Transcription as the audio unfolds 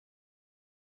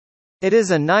It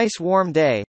is a nice warm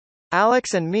day.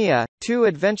 Alex and Mia, two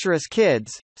adventurous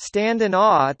kids, stand in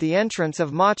awe at the entrance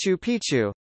of Machu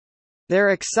Picchu.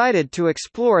 They're excited to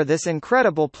explore this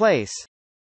incredible place.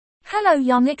 Hello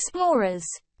young explorers.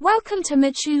 Welcome to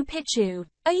Machu Picchu.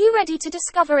 Are you ready to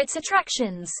discover its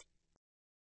attractions?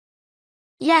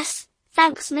 Yes,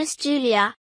 thanks Miss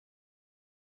Julia.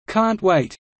 Can't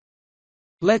wait.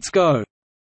 Let's go.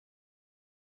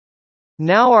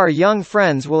 Now our young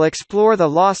friends will explore the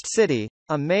Lost City,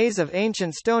 a maze of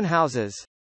ancient stone houses.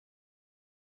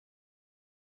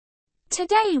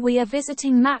 Today we are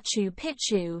visiting Machu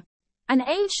Picchu, an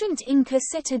ancient Inca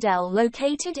citadel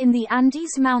located in the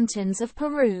Andes Mountains of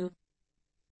Peru.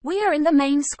 We are in the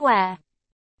main square.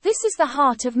 This is the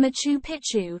heart of Machu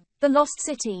Picchu, the Lost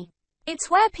City. It's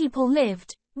where people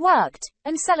lived, worked,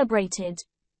 and celebrated.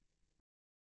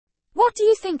 What do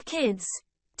you think, kids?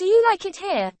 Do you like it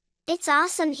here? It's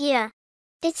awesome here.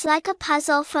 It's like a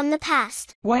puzzle from the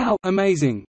past. Wow,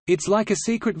 amazing. It's like a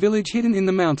secret village hidden in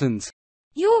the mountains.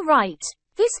 You're right.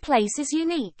 This place is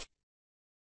unique.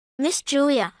 Miss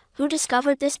Julia, who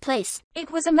discovered this place?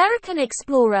 It was American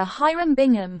explorer Hiram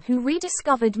Bingham who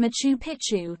rediscovered Machu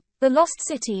Picchu, the Lost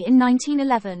City, in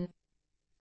 1911.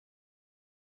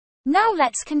 Now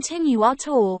let's continue our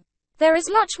tour. There is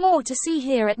much more to see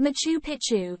here at Machu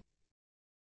Picchu.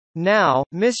 Now,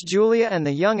 Ms.Julia and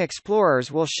the young explorers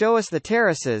will show us the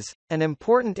terraces, an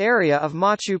important area of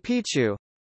Machu Picchu.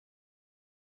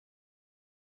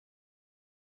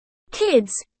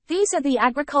 Kids, these are the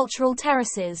agricultural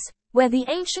terraces, where the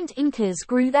ancient Incas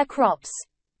grew their crops.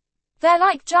 They're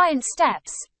like giant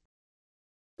steps.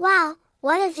 Wow,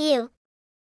 what a view.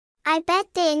 I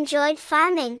bet they enjoyed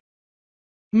farming.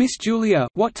 Miss Julia,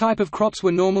 what type of crops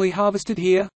were normally harvested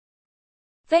here?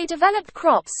 They developed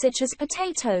crops such as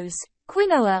potatoes,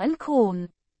 quinoa and corn.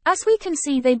 As we can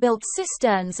see, they built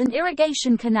cisterns and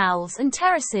irrigation canals and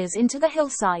terraces into the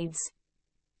hillsides.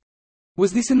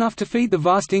 Was this enough to feed the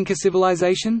vast Inca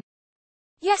civilization?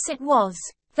 Yes, it was.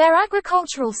 Their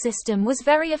agricultural system was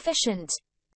very efficient.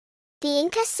 The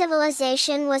Inca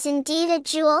civilization was indeed a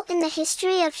jewel in the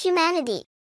history of humanity.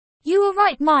 You were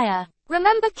right, Maya.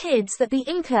 Remember, kids, that the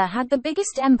Inca had the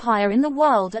biggest empire in the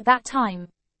world at that time.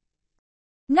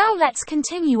 Now let's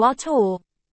continue our tour.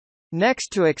 Next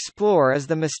to explore is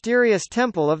the mysterious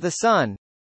Temple of the Sun.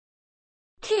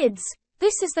 Kids,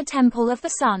 this is the Temple of the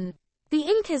Sun. The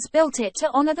Incas built it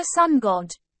to honor the sun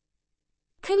god.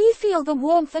 Can you feel the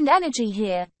warmth and energy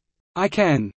here? I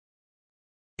can.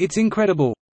 It's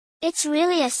incredible. It's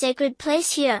really a sacred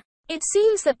place here. It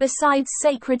seems that besides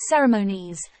sacred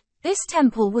ceremonies, this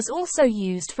temple was also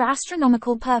used for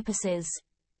astronomical purposes.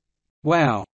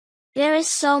 Wow. There is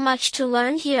so much to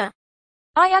learn here.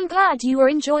 I am glad you are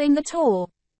enjoying the tour.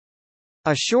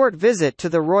 A short visit to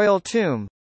the royal tomb.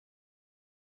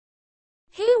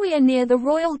 Here we are near the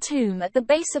royal tomb at the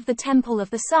base of the Temple of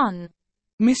the Sun.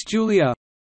 Miss Julia,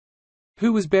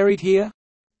 who was buried here?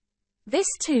 This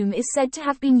tomb is said to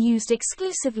have been used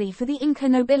exclusively for the Inca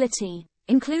nobility,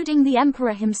 including the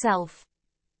emperor himself.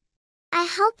 I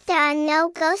hope there are no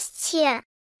ghosts here.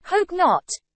 Hope not.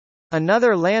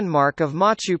 Another landmark of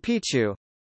Machu Picchu.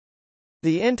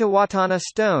 The Intihuatana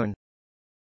Stone.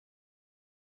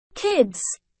 Kids,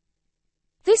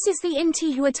 this is the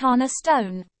Intihuatana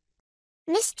Stone.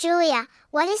 Miss Julia,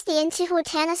 what is the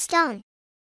Intihuatana stone?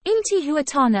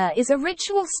 Intihuatana is a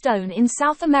ritual stone in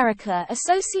South America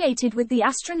associated with the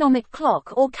astronomic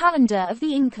clock or calendar of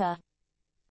the Inca.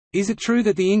 Is it true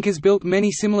that the Incas built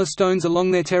many similar stones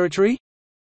along their territory?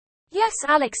 Yes,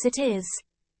 Alex, it is.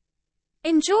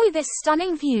 Enjoy this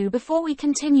stunning view before we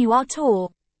continue our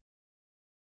tour.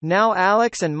 Now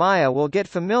Alex and Maya will get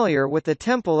familiar with the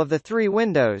Temple of the Three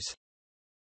Windows.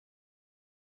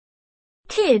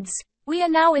 Kids, we are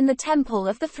now in the Temple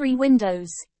of the Three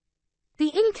Windows. The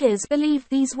Incas believed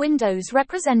these windows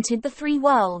represented the three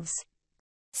worlds.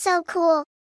 So cool.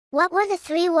 What were the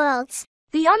three worlds?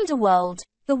 The underworld,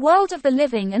 the world of the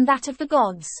living, and that of the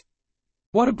gods.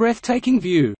 What a breathtaking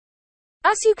view.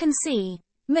 As you can see,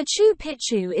 Machu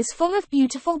Picchu is full of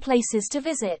beautiful places to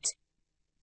visit.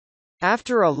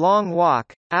 After a long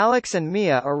walk, Alex and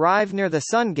Mia arrive near the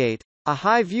Sun Gate, a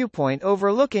high viewpoint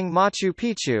overlooking Machu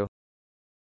Picchu.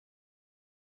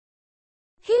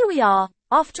 Here we are,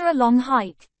 after a long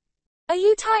hike. Are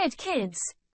you tired, kids?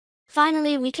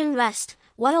 Finally we can rest.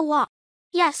 What a walk.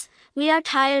 Yes, we are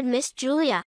tired, Miss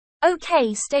Julia.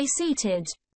 Okay, stay seated.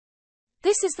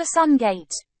 This is the Sun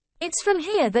Gate. It's from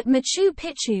here that Machu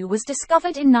Picchu was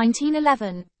discovered in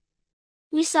 1911.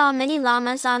 We saw many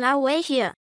llamas on our way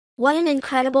here. What an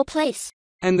incredible place.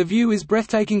 And the view is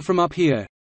breathtaking from up here.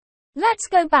 Let's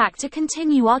go back to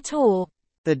continue our tour.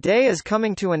 The day is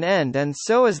coming to an end and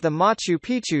so is the Machu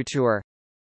Picchu tour.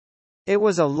 It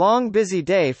was a long busy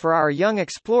day for our young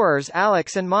explorers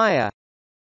Alex and Maya.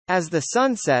 As the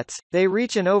sun sets, they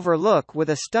reach an overlook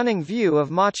with a stunning view of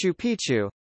Machu Picchu.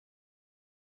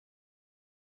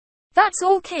 That's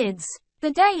all, kids.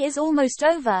 The day is almost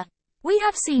over. We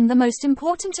have seen the most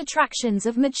important attractions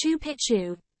of Machu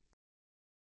Picchu.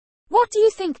 What do you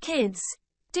think, kids?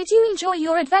 Did you enjoy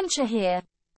your adventure here?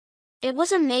 It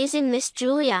was amazing, Miss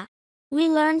Julia. We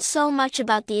learned so much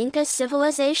about the Inca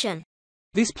civilization.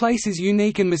 This place is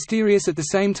unique and mysterious at the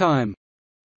same time.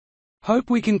 Hope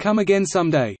we can come again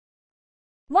someday.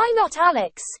 Why not,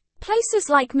 Alex? Places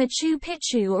like Machu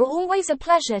Picchu are always a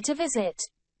pleasure to visit.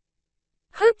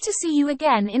 Hope to see you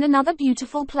again in another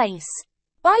beautiful place.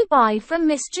 Bye-bye from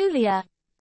Miss Julia.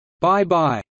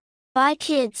 Bye-bye. Bye,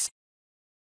 kids.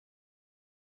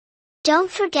 Don't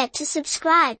forget to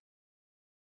subscribe.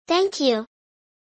 Thank you.